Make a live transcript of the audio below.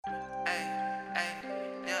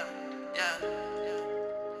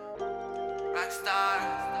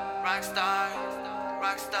Rockstar, rockstar,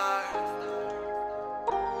 rockstar.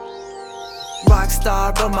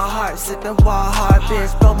 Rockstar, broke my heart, sipping wild hard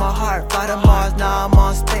beers. Broke my heart, fly to Mars, now I'm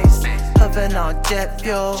on space. Puffin' on jet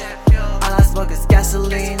fuel, all I smoke is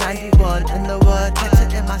gasoline. 91 in the wood, catch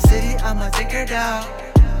it in my city, I'ma take her down.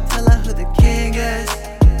 Tell her who the king is,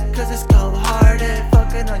 cause it's cold-hearted.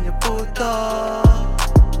 Fucking on your puto,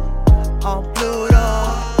 on Pluto.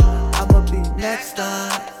 I'ma be next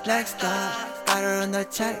up, next up. Got her on the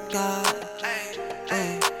checkout.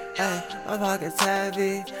 Ay, ay, my pocket's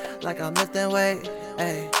heavy, like I'm lifting weight.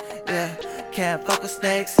 Ay, yeah, can't fuck with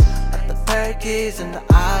snakes. Got the parakeets in the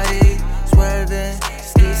Audi, swerving,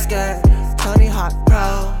 ski skirt, Tony Hawk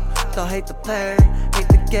Pro. Don't hate the player, hate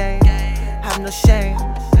the game, have no shame.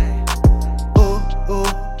 Ooh,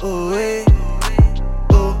 ooh, ooh, ee.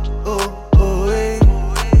 Ooh, ooh, ooh, ee.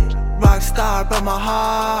 Rockstar, but my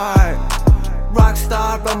heart.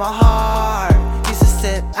 Rockstar, but my heart. Used to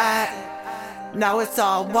sit at, now it's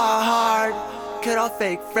all wild hard. Cut off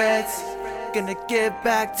fake friends. Gonna give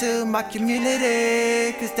back to my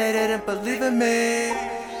community, cause they didn't believe in me.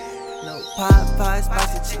 No pot pie,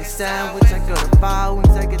 spicy chicken sandwich. I go to Five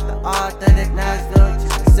Wings, I get the authentic Nashville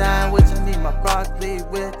chicken sandwich. I need my broccoli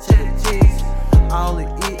with cheddar cheese. I only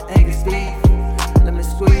eat Angus beef. Lemon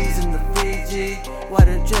squeeze in the Fiji.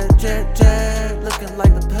 Water drip, drip, drip. Looking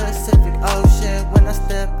like the Pacific Ocean. When I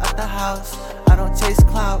step out the house, I don't chase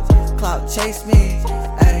clout, clout chase me.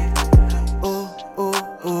 Ay, ooh, ooh,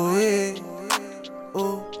 ooh, ee.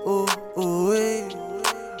 Ooh, ooh, ooh, ee.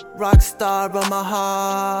 Rockstar, but my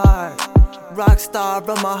heart. Rockstar,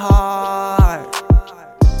 but my heart.